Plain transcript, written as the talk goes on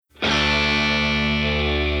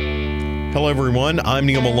Hello, everyone. I'm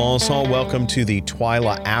Neil Melanson. Welcome to the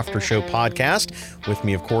Twyla After Show podcast. With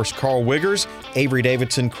me, of course, Carl Wiggers, Avery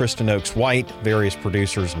Davidson, Kristen Oakes-White, various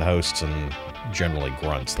producers and hosts, and generally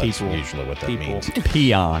grunts. That's usually what that means.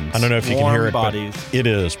 Peons. I don't know if you can hear it, bodies. but it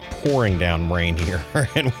is pouring down rain here,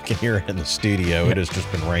 and we can hear it in the studio. It has just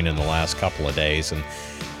been raining the last couple of days, and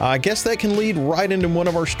I guess that can lead right into one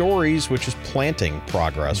of our stories, which is planting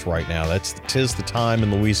progress right now. Tis the time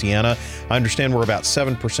in Louisiana. I understand we're about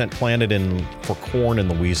 7% planted for corn in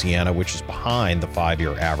Louisiana, which is behind the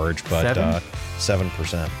 5-year average, but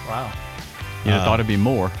 7%. Wow. You thought it'd be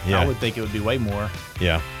more. Yeah. I would think it would be way more.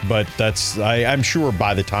 Yeah, but I'm sure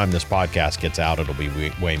by the time this podcast gets out, it'll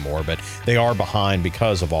be way more. But they are behind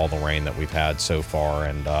because of all the rain that we've had so far.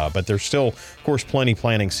 And but there's still, of course, plenty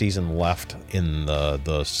planting season left in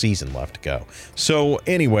the season left to go. So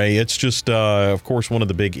anyway, it's just, of course, one of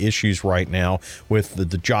the big issues right now with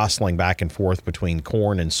the jostling back and forth between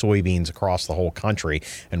corn and soybeans across the whole country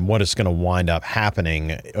and what is going to wind up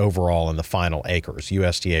happening overall in the final acres.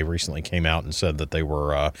 USDA recently came out and said that they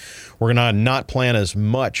we're going to not plant as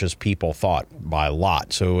much as people thought by a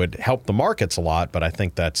lot. So it helped the markets a lot, but I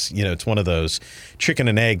think that's, it's one of those chicken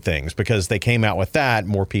and egg things because they came out with that.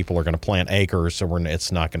 More people are going to plant acres, so it's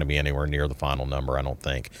not going to be anywhere near the final number, I don't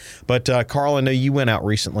think. But Carl, I know you went out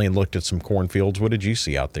recently and looked at some cornfields. What did you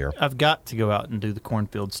see out there? I've got to go out and do the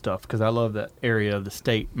cornfield stuff because I love that area of the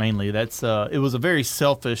state mainly. That's it was a very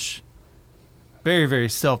selfish, very, very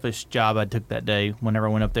selfish job I took that day whenever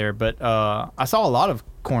I went up there. But I saw a lot of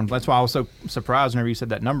corn. That's why I was so surprised whenever you said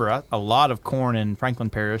that number. A lot of corn in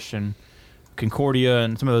Franklin Parish and Concordia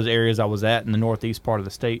and some of those areas I was at in the northeast part of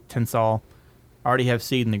the state, Tensas, already have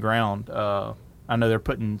seed in the ground. I know they're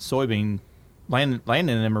putting Landon and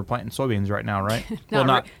them are planting soybeans right now, right?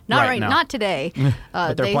 Not right now. Not today.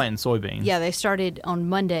 But they're planting soybeans. Yeah, they started on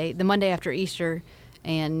Monday, the Monday after Easter,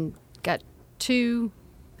 and got 2,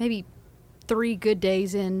 maybe 3 good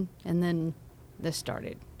days in, and then this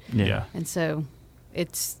started. Yeah. And so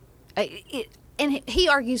and he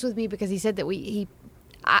argues with me because he said that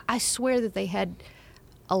I swear that they had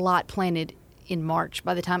a lot planted in March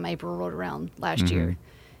by the time April rolled around last year.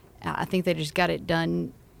 I think they just got it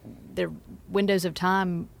done. Their windows of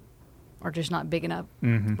time are just not big enough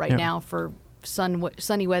now for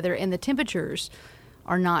sunny weather, and the temperatures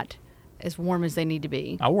are not as warm as they need to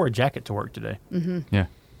be. I wore a jacket to work today. Yeah.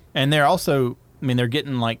 And they're also, they're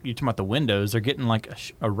getting you're talking about the windows. They're getting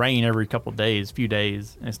a rain every couple of days, few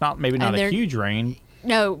days. And it's maybe not a huge rain.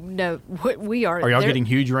 No, we are. Are y'all getting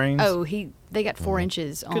huge rains? Oh, they got 4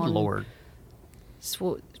 inches on. Good Lord.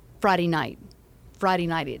 Friday night.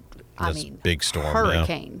 Big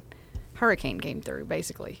storm. Hurricane came through,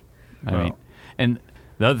 basically. And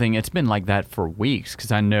the other thing, it's been like that for weeks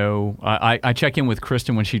because I know I check in with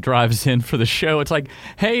Kristen when she drives in for the show. It's like,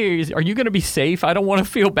 hey, are you going to be safe? I don't want to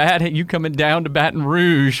feel bad at you coming down to Baton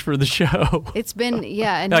Rouge for the show. It's been,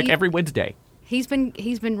 and every Wednesday. He's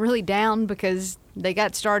been really down because they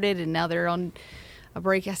got started and now they're on a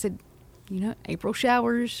break. I said, April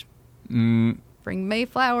showers, bring May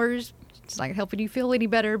flowers. It's not helping you feel any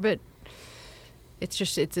better, but it's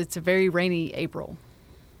just it's a very rainy April.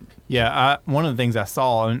 Yeah, one of the things I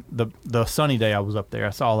saw on the sunny day I was up there,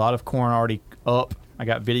 I saw a lot of corn already up. I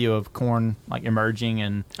got video of corn emerging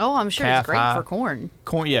and I'm sure it's great for corn.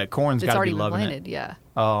 Corn's got to be loving planted, it. Yeah.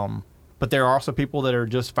 But there are also people that are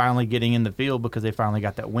just finally getting in the field because they finally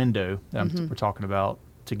got that window that we're talking about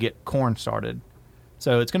to get corn started.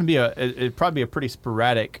 So it's going to be it'd probably be a pretty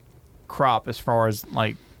sporadic crop as far as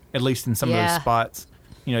at least in some of those spots.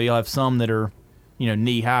 You'll have some that are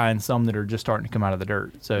knee high and some that are just starting to come out of the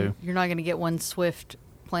dirt. So you're not going to get one swift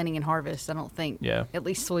planting and harvest, I don't think. Yeah. At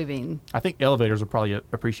least soybean. I think elevators will probably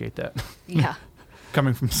appreciate that. Yeah.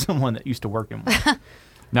 Coming from someone that used to work in one.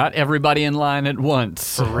 Not everybody in line at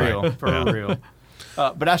once. For real. Real.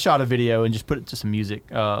 But I shot a video and just put it to some music,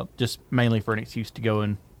 just mainly for an excuse to go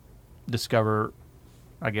and discover,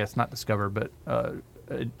 I guess, not discover, but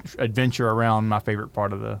adventure around my favorite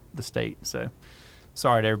part of the state. So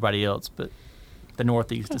sorry to everybody else, but the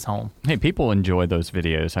Northeast is home. Hey, people enjoy those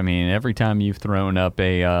videos. Every time you've thrown up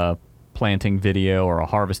a planting video or a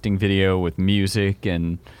harvesting video with music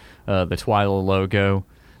and the Twyla logo,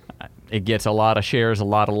 it gets a lot of shares, a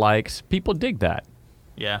lot of likes. People dig that.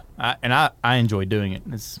 Yeah, I enjoy doing it.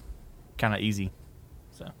 It's kind of easy.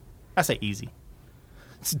 So I say easy.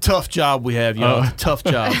 It's a tough job we have, y'all. It's a tough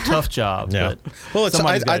job. Yeah. But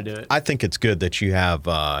somebody's got to do it. I think it's good that you have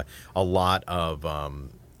a lot of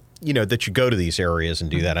that you go to these areas and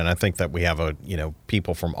do that. And I think that we have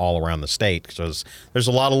people from all around the state, because there's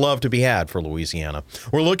a lot of love to be had for Louisiana.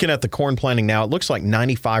 We're looking at the corn planting now. It looks like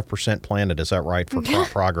 95% planted. Is that right for crop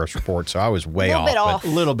progress report? So I was way off. Off. A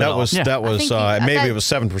little bit That off. was Yeah. that was I think maybe it was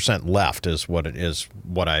 7% left is what it is,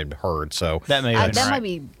 what I'd heard. So That may have been That right. might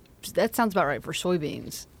be. That sounds about right for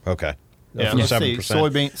soybeans. okay. Yeah, For let's see.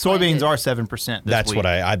 7%. Soybeans are 7%. This That's week.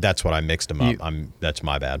 what that's what I mixed them up. That's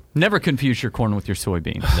my bad. Never confuse your corn with your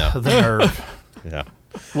soybean. No. The nerve. Yeah.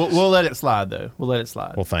 We'll let it slide though. We'll let it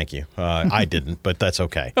slide. Well, thank you. I didn't, but that's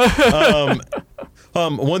okay.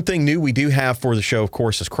 One thing new we do have for the show, of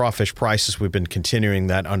course, is crawfish prices. We've been continuing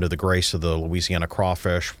that under the grace of the Louisiana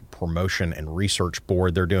Crawfish Promotion and Research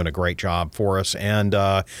Board. They're doing a great job for us. And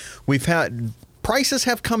we've had prices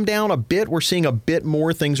have come down a bit. We're seeing a bit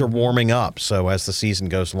more. Things are warming up. So as the season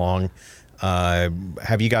goes along,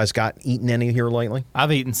 have you guys eaten any here lately?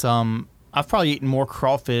 I've eaten some. I've probably eaten more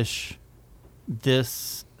crawfish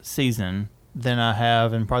this season than I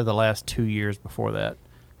have in probably the last 2 years before that.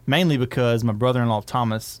 Mainly because my brother-in-law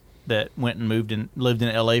Thomas, that went and lived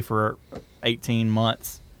in LA for 18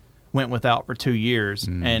 months, went without for 2 years,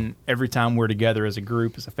 and every time we're together as a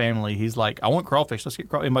group, as a family, he's like, "I want crawfish. Let's get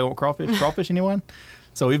crawfish. Anybody want crawfish? Crawfish? Anyone?"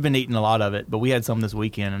 So we've been eating a lot of it, but we had some this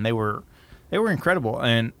weekend, and they were incredible.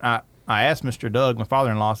 And I asked Mr. Doug, my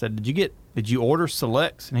father-in-law, I said, "Did you order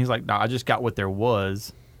selects?" And he's like, "No, I just got what there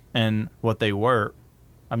was, and what they were."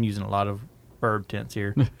 I'm using a lot of verb tense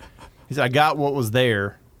here. He said, "I got what was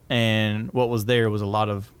there, and what was there was a lot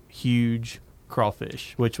of huge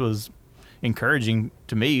crawfish," which was encouraging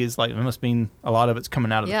to me. It's like, it must mean a lot of it's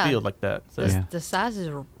coming out of Yeah. the field like that. So Yeah. The sizes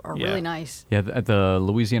are Yeah. really nice. Yeah, at the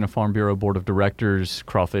Louisiana Farm Bureau Board of Directors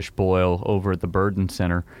crawfish boil over at the Burden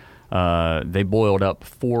Center, they boiled up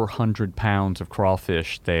 400 pounds of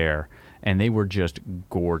crawfish there, and they were just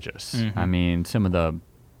gorgeous. I mean, some of the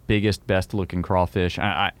biggest, best-looking crawfish.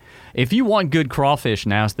 If you want good crawfish,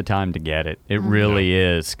 now's the time to get it. It really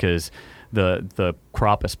is, because the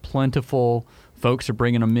crop is plentiful. Folks are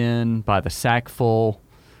bringing them in by the sackful.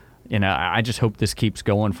 I just hope this keeps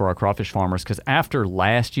going for our crawfish farmers, because after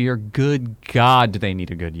last year, good God, do they need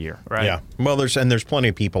a good year. right. Yeah. Well, there's plenty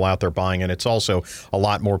of people out there buying it. It's also a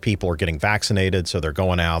lot more people are getting vaccinated, so they're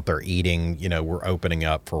going out, they're eating. We're opening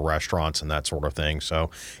up for restaurants and that sort of thing. So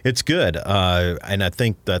it's good. And I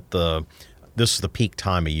think that this is the peak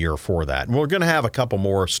time of year for that. And we're going to have a couple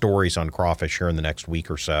more stories on crawfish here in the next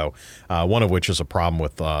week or so, one of which is a problem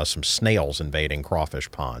with some snails invading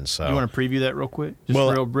crawfish ponds. So You want to preview that real quick? Just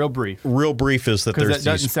Well, real brief. real brief is that Because there's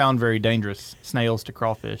that doesn't these sound very dangerous. Snails to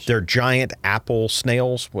crawfish. They're giant apple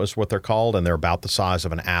snails was what they're called, and they're about the size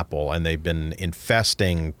of an apple, and they've been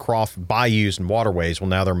infesting bayous and waterways. Well,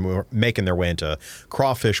 now they're making their way into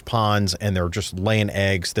crawfish ponds, and they're just laying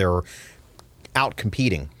eggs. They're out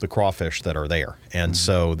competing the crawfish that are there, and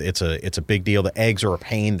so it's a big deal. The eggs are a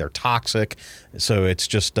pain; they're toxic. So it's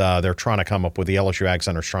just they're trying to come up with the LSU Ag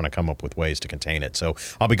Center's trying to come up with ways to contain it. So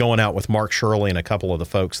I'll be going out with Mark Shirley and a couple of the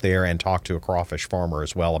folks there, and talk to a crawfish farmer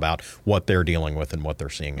as well about what they're dealing with and what they're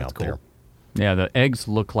seeing out cool. there. Yeah, the eggs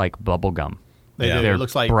look like bubble gum. They Yeah. do. They're It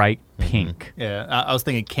looks like bright pink. Yeah, I was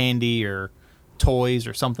thinking candy or toys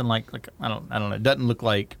or something like I don't know. It doesn't look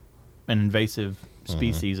like an invasive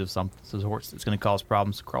species of some sort that's going to cause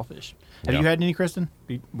problems to crawfish. Have Yeah. you had any, Kristen?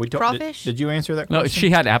 Crawfish? Did you answer that No, question?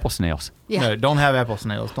 she had apple snails. Yeah. No, don't have apple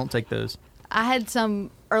snails. Don't take those. I had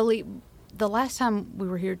some early. The last time we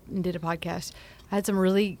were here and did a podcast, I had some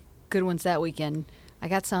really good ones that weekend. I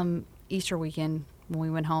got some Easter weekend when we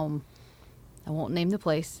went home. I won't name the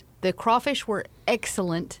place. The crawfish were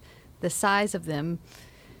excellent, the size of them.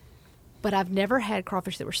 But I've never had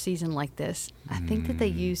crawfish that were seasoned like this. I think that they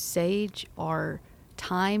use sage or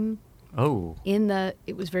thyme Oh.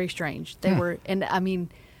 it was very strange. They were, and I mean,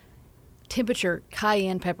 temperature,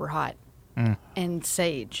 cayenne pepper hot, and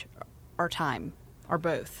sage or thyme or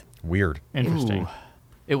both. Weird. Interesting. Ooh.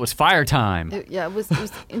 It was fire time. It was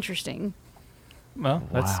interesting. Well,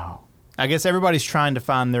 that's. Wow. I guess everybody's trying to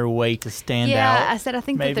find their way to stand out. Yeah, I said I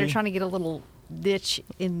think that they're maybe. trying to get a little niche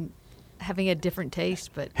in having a different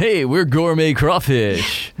taste, but Hey, we're gourmet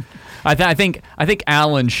crawfish. I think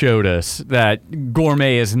Alan showed us that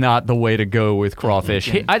gourmet is not the way to go with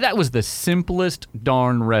crawfish. That was the simplest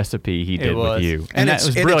darn recipe he did with was. you, and that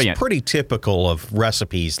was it's brilliant. pretty typical of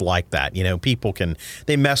recipes like that. People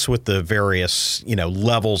they mess with the various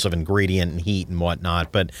levels of ingredient and heat and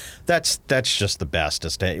whatnot, but that's just the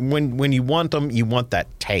bestest. When you want them, you want that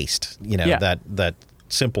taste. Yeah. that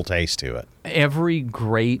simple taste to it. Every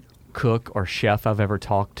great cook or chef I've ever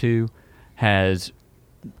talked to has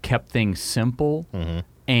kept things simple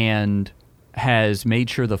and has made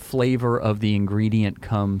sure the flavor of the ingredient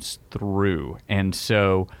comes through. And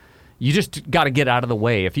so you just got to get out of the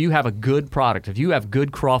way. If you have a good product, if you have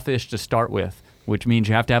good crawfish to start with, which means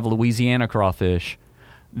you have to have Louisiana crawfish,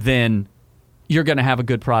 then you're going to have a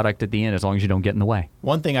good product at the end as long as you don't get in the way.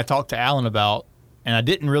 One thing I talked to Alan about, and I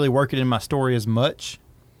didn't really work it in my story as much,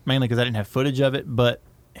 mainly because I didn't have footage of it, but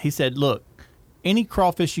he said, look, any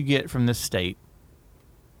crawfish you get from this state,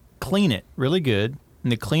 clean it really good.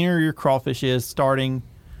 And the cleaner your crawfish is starting,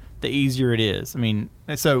 the easier it is. I mean,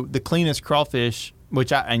 so the cleanest crawfish,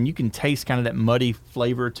 and you can taste kind of that muddy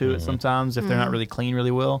flavor to it sometimes if they're not really clean really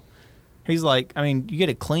well. He's like, I mean, you get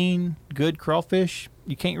a clean, good crawfish,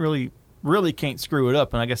 you can't really can't screw it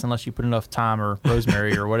up. And I guess unless you put enough thyme or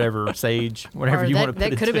rosemary or whatever, sage, whatever you want to put it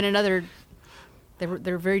That could have been another.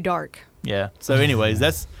 They're very dark. Yeah. So, anyways,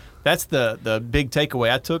 that's the big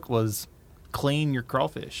takeaway I took was clean your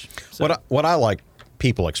crawfish. So, What I like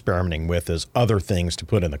people experimenting with is other things to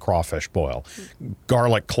put in the crawfish boil.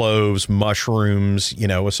 Garlic cloves, mushrooms,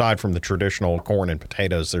 aside from the traditional corn and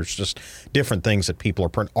potatoes, there's just different things that people are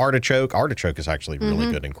putting. Artichoke is actually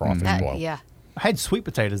really good in crawfish boil. Yeah. I had sweet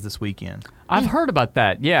potatoes this weekend. I've heard about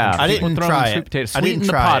that. Yeah, I didn't People throwing try it. sweet potatoes. I Sweet didn't in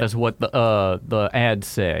the try pot it. is what the ads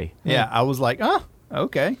say. Yeah. I was like, oh,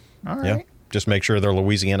 okay. All right. Yeah. Just make sure they're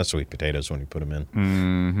Louisiana sweet potatoes when you put them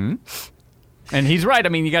in. And he's right. I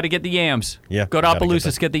mean, you got to get the yams. Yeah, Go to you gotta get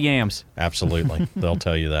Opelousas, the- get the yams. Absolutely. They'll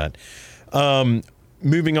tell you that.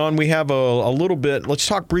 Moving on, we have a little bit. Let's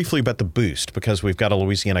talk briefly about the Boost, because we've got a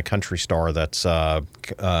Louisiana country star that's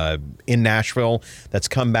in Nashville that's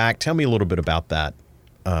come back. Tell me a little bit about that,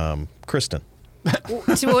 Kristen.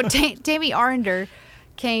 So Tammy Arender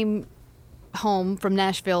came home from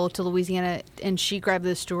Nashville to Louisiana, and she grabbed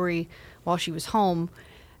this story while she was home.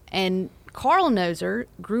 And Carl knows her,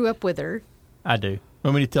 grew up with her. I do.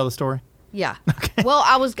 Want me to tell the story? Yeah. Okay. Well,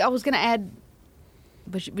 I was going to add,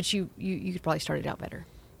 but you could probably start it out better.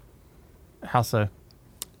 How so?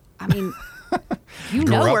 I mean, you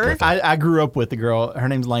Grew know up her. with her. I grew up with the girl. Her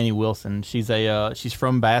name's Lainey Wilson. She's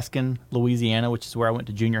from Baskin, Louisiana, which is where I went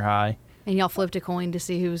to junior high. And y'all flipped a coin to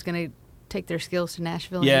see who was going to take their skills to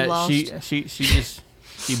Nashville. And you Yeah, lost.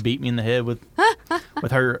 she beat me in the head with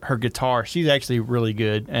her guitar. She's actually really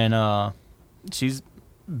good, and she's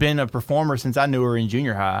been a performer since I knew her in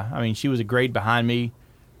junior high. I mean, she was a grade behind me.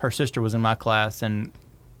 Her sister was in my class, and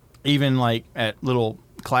even like at little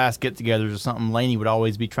class get-togethers or something, Lainey would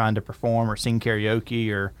always be trying to perform or sing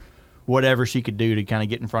karaoke or whatever she could do to kind of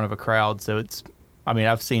get in front of a crowd. So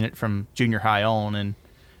I've seen it from junior high on, and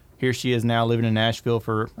here she is now living in Nashville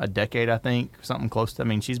for a decade, I think, something close to. I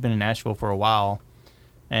mean, she's been in Nashville for a while,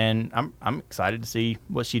 and I'm excited to see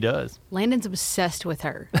what she does. Landon's obsessed with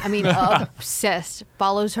her. I mean, obsessed.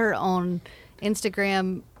 Follows her on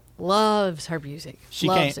Instagram. Loves her music.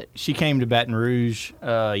 Loves it. She came to Baton Rouge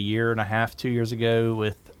a year and a half, 2 years ago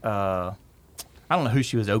with I don't know who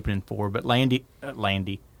she was opening for, but Andy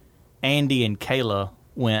and Kayla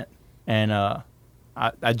went, and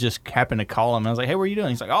I just happened to call him. I was like, "Hey, what are you doing?"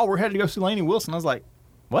 He's like, "Oh, we're headed to go see Lainey Wilson." I was like,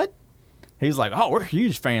 "What?" He's like, "Oh, we're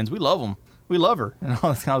huge fans. We love them. We love her." And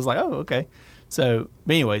I was like, "Oh, okay." So,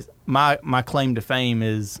 but anyways, my claim to fame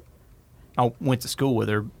is I went to school with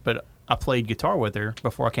her, but I played guitar with her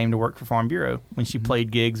before I came to work for Farm Bureau when she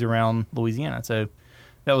played gigs around Louisiana. So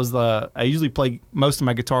that was I usually play, most of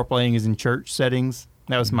my guitar playing is in church settings.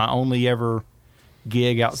 That was my only ever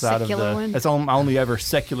gig outside Secular of one? that's my only ever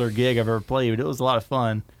secular gig I've ever played. It was a lot of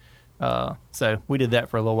fun. So we did that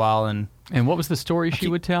for a little while, and And what was the story she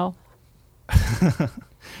would tell?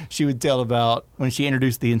 she would tell about when she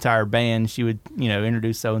introduced the entire band. She would,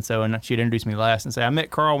 introduce so-and-so, and she'd introduce me last and say, "I met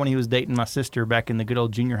Carl when he was dating my sister back in the good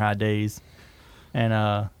old junior high days."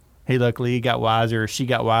 And he got wiser, or she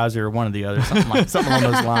got wiser, or one or the other, something along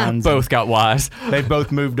those lines. Both got wise. They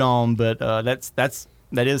both moved on, but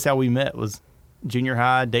that is how we met, was junior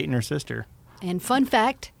high, dating her sister. And fun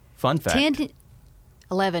fact. Fun fact.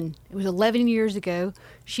 11. It was 11 years ago.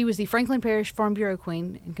 She was the Franklin Parish Farm Bureau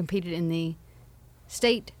Queen and competed in the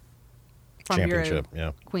state Farm Bureau Championship,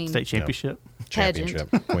 yeah. Queen State championship. pageant.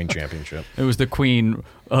 Championship, Queen Championship. It was the Queen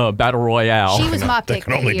Battle Royale. She was my There pick.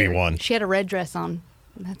 can that only be year. one. She had a red dress on.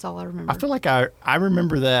 That's all I remember. I feel like I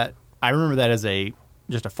remember that. I remember that as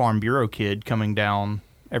just a Farm Bureau kid coming down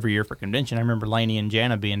every year for convention. I remember Lainey and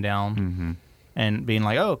Jana being down and being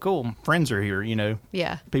like, "Oh, cool, friends are here."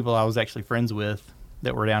 Yeah. People I was actually friends with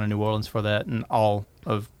that were down in New Orleans for that, and all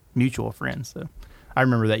of mutual friends. So I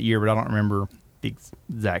remember that year, but I don't remember the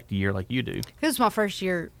exact year like you do. This was my first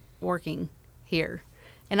year working here.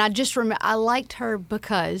 And I just remember, I liked her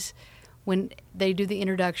because when they do the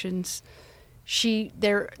introductions,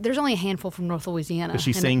 there's only a handful from North Louisiana. Does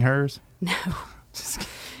she and sing hers?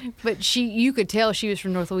 But you could tell she was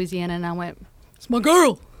from North Louisiana, and I went, "It's my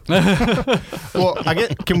girl." Well,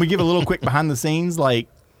 can we give a little quick behind the scenes? Like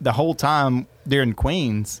the whole time during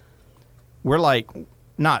Queens, we're like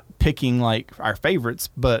not picking like our favorites,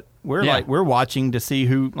 but we're watching to see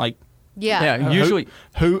who like. Yeah. Usually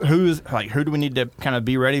who's like who do we need to kind of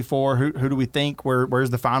be ready for? Who do we think where's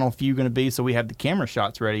the final few going to be? So we have the camera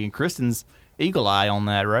shots ready, and Kristen's eagle eye on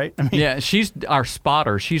that, right? I mean, yeah, she's our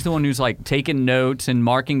spotter. She's the one who's like taking notes and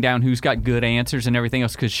marking down who's got good answers and everything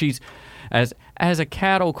else, because she's as a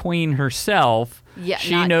cattle queen herself. Yeah,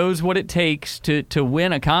 she knows what it takes to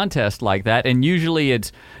win a contest like that, and usually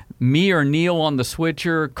it's me or Neil on the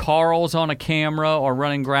switcher, Carl's on a camera or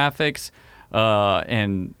running graphics.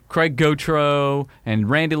 And Craig Gautreaux and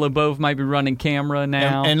Randy LeBeau might be running camera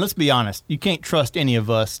now. and let's be honest, you can't trust any of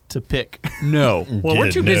us to pick. No. Well,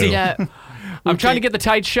 we're too busy. Yeah. I'm trying to get the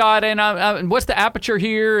tight shot, and what's the aperture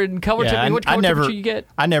here, and color temperature? What color temperature you get?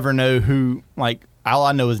 I never know who. Like all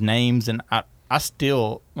I know is names, and I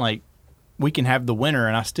still like we can have the winner,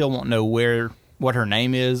 and I still won't know what her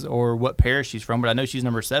name is or what parish she's from, but I know she's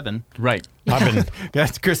number 7. Right.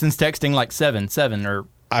 That's Kristen's texting like 7 or.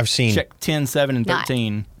 I've seen Check 10, 7, and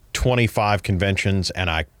 13. 25 conventions, and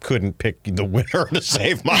I couldn't pick the winner to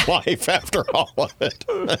save my life after all of it.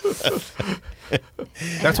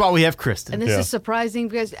 That's why we have Kristen. And this is surprising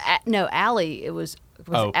because Allie,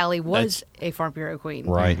 Allie was a Farm Bureau queen,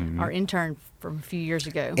 Right. Our intern from a few years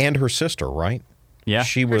ago. And her sister, right? Yeah.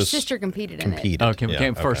 She Her was sister competed in it. Oh,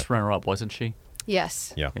 came first runner-up, wasn't she?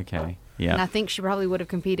 Yes. Yeah. Okay. And Yeah. I think she probably would have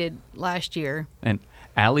competed last year. And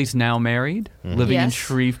Allie's now married, living in Yes.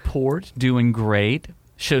 Shreveport, doing great.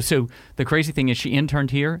 So the crazy thing is she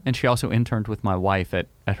interned here, and she also interned with my wife at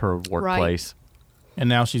her workplace. And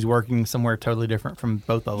now she's working somewhere totally different from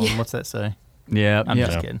both of them. Yeah. What's that say? Yeah. I'm yeah.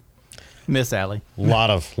 just kidding. Miss Allie. lot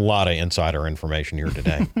of insider information here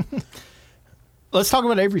today. Let's talk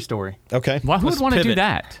about Avery's story. Okay. Why who would Let's want to do pivot.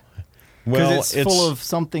 that? Because Well, it's full of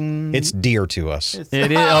something. It's dear to us.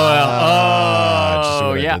 It is. I just see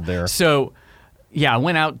what I yeah. did there. So, yeah, I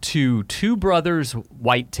went out to Two Brothers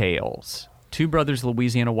Whitetails, Two Brothers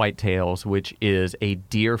Louisiana Whitetails, which is a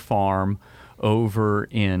deer farm over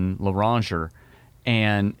in Laranger,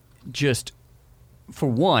 and just for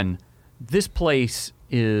one, this place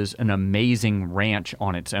is an amazing ranch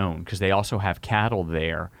on its own because they also have cattle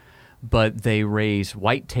there, but they raise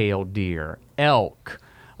whitetail deer, elk,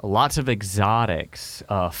 lots of exotics,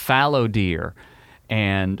 fallow deer,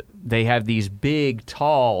 and they have these big,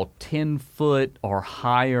 tall, 10-foot or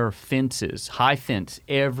higher fences, high fence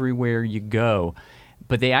everywhere you go.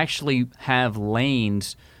 But they actually have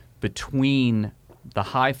lanes between the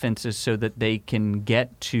high fences so that they can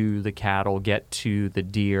get to the cattle, get to the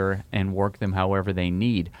deer, and work them however they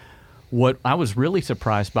need. What I was really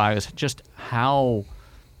surprised by is just how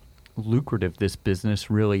lucrative this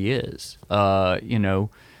business really is.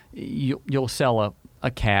 You'll sell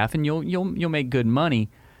a calf and you'll make good money.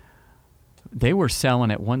 They were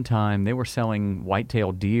selling at one time. They were selling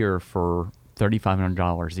whitetail deer for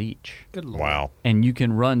 $3,500 each, Good Lord. Wow. and you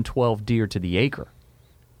can run 12 deer to the acre.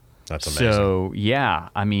 That's amazing. So yeah,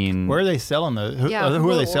 I mean, Where are they selling those? Who Yeah, are they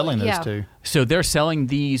well, selling those yeah. to? so they're selling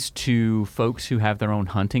these to folks who have their own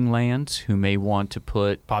hunting lands who may want to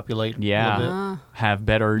put Populate. a Yeah, little bit? have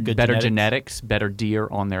better Good genetics, better deer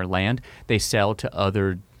on their land. They sell to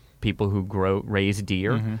other people who raise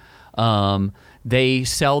deer. Mm-hmm. They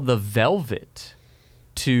sell the velvet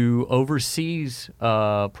to overseas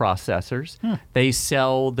processors. They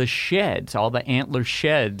sell the sheds, all the antler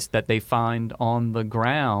sheds that they find on the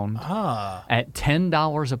ground at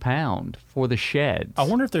 $10 a pound for the sheds. I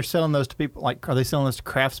wonder if they're selling those to people. Like, are they selling those to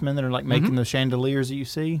craftsmen that are like making the chandeliers that you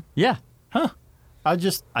see? Yeah. I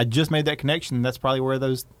just made that connection. That's probably where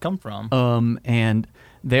those come from. And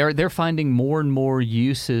they're finding more and more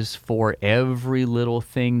uses for every little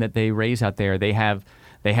thing that they raise out there. They have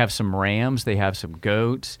some rams, they have some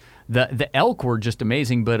goats. The elk were just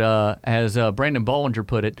amazing, but as Brandon Bollinger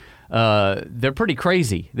put it, they're pretty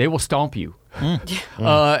crazy. They will stomp you.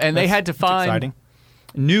 And they had to find exciting.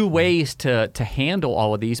 new ways to handle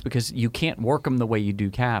all of these because you can't work them the way you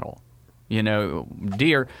do cattle.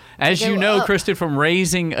 Deer, as They you go know, up. Kristen, from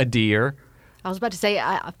raising a deer. I was about to say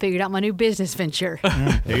I figured out my new business venture.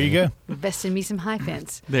 There you go. Invested in me some high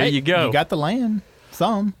fence. There you go. You got the land.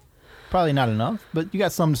 Some. Probably not enough, but you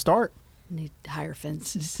got some to start. Need higher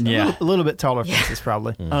fences. Yeah. A little bit taller fences,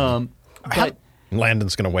 probably. But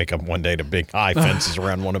Landon's going to wake up one day to big high fences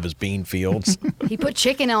around one of his bean fields. He put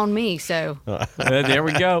chicken on me, so there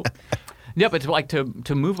we go. Yeah, but like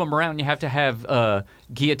to move them around, you have to have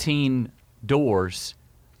guillotine doors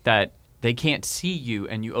that they can't see you,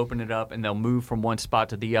 and you open it up and they'll move from one spot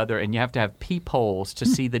to the other, and you have to have peepholes to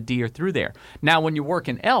see the deer through there. Now, when you work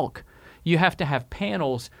in elk, you have to have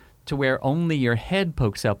panels to where only your head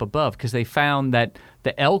pokes up above, because they found that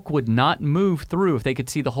the elk would not move through if they could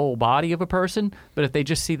see the whole body of a person, but if they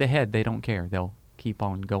just see the head, they don't care. They'll keep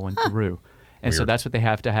on going through. And so that's what they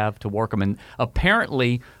have to work them. And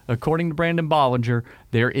apparently, according to Brandon Bollinger,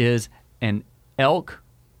 there is an elk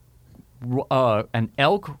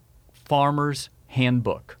farmer's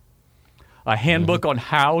handbook, a handbook on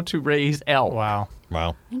how to raise elk. Wow.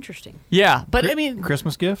 Interesting. Yeah, but I mean,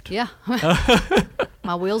 Christmas gift? Yeah.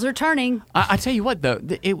 My wheels are turning. I tell you what, though,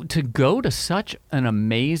 to go to such an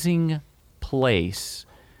amazing place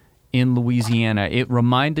in Louisiana, it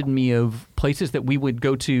reminded me of places that we would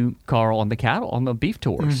go to, Carl, on the beef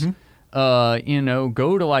tours. Go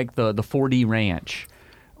to like the 4D Ranch,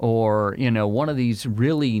 or one of these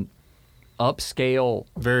really upscale,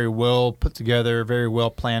 Very well put together, very well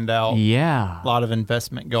planned out. yeah. A lot of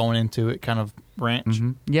investment going into it, kind of ranch.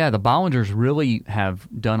 Yeah, the Bollingers really have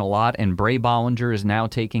done a lot, and Bray Bollinger is now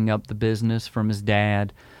taking up the business from his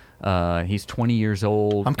dad. He's 20 years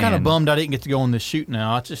old. I'm kind of and, bummed I didn't get to go on this shoot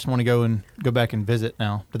now. I just want to go back and visit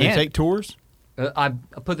now. Do they And- take tours? I'll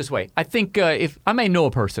put it this way. I think if I may know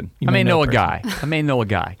a person. You I may may know know a a guy. I may know a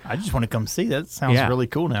guy. I just want to come see. That sounds Yeah. really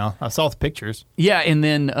cool now. I saw the pictures. Yeah, and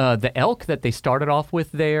then the elk that they started off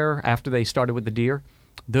with there, after they started with the deer,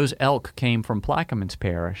 those elk came from Plaquemines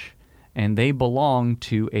Parish, and they belong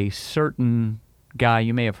to a certain guy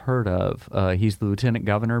you may have heard of. He's the Lieutenant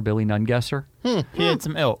Governor, Billy Nungesser. He had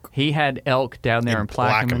some elk. He had elk down there in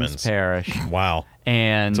Plaquemines Plaquemines. Parish. Wow.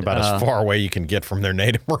 And It's about as far away you can get from their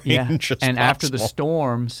native range Yeah, as and after the possible.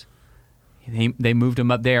 storms, they moved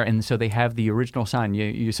them up there, and so they have the original sign.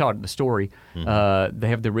 You saw it in the story. They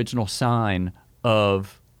have the original sign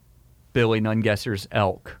of Billy Nungesser's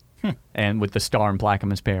elk, and with the star in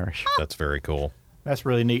Plaquemines Parish. That's very cool. That's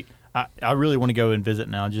really neat. I really want to go and visit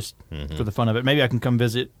now, just for the fun of it. Maybe I can come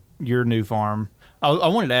visit your new farm. I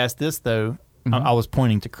wanted to ask this though. I was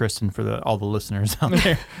pointing to Kristen for all the listeners out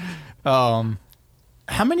there.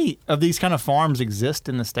 How many of these kind of farms exist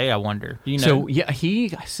in the state, I wonder? Do you know? So yeah, he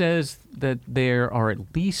says that there are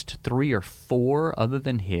at least 3 or 4 other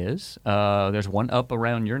than his. There's one up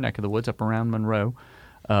around your neck of the woods, up around Monroe.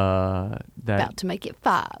 That About to make it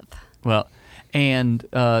 5. Well, and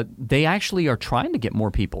they actually are trying to get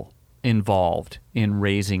more people involved in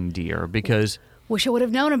raising deer because, Wish I would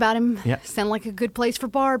have known about him. Yeah. Sound like a good place for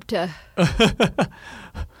Barb to.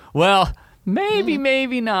 well,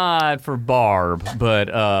 maybe not for Barb, but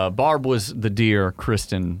Barb was the deer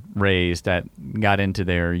Kristen raised that got into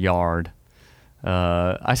their yard.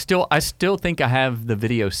 I still think I have the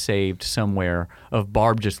video saved somewhere of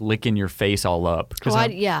Barb just licking your face all up. 'Cause I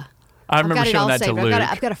yeah. I remember I've got it showing all that to saved. Luke.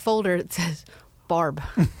 I've got a folder that says Barb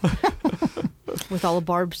with all of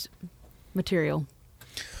Barb's material.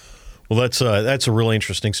 Well, that's a really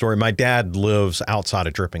interesting story. My dad lives outside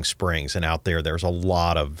of Dripping Springs, and out there's a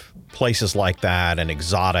lot of places like that and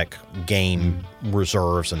exotic game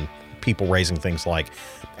reserves and people raising things like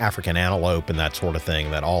African antelope and that sort of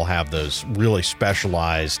thing that all have those really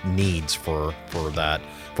specialized needs for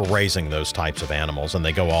raising those types of animals, and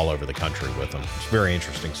they go all over the country with them. It's a very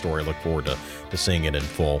interesting story. Look forward to seeing it in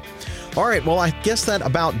full. All right, well, I guess that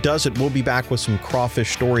about does it. We'll be back with some crawfish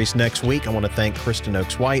stories next week. I want to thank Kristen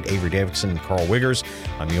Oaks-White, Avery Davidson, and Carl Wiggers.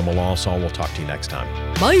 I'm Yoma Lawson. We'll talk to you next time.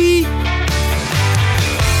 Bye.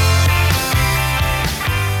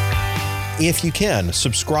 If you can,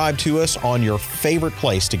 subscribe to us on your favorite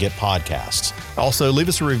place to get podcasts. Also, leave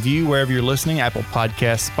us a review wherever you're listening, Apple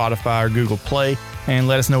Podcasts, Spotify, or Google Play, and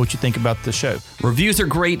let us know what you think about the show. Reviews are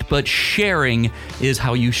great, but sharing is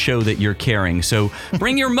how you show that you're caring. So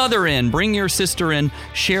bring your mother in, bring your sister in,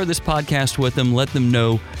 share this podcast with them, let them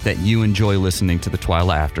know that you enjoy listening to the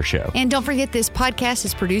Twyla After Show. And don't forget, this podcast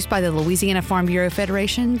is produced by the Louisiana Farm Bureau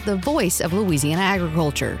Federation, the voice of Louisiana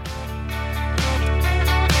agriculture.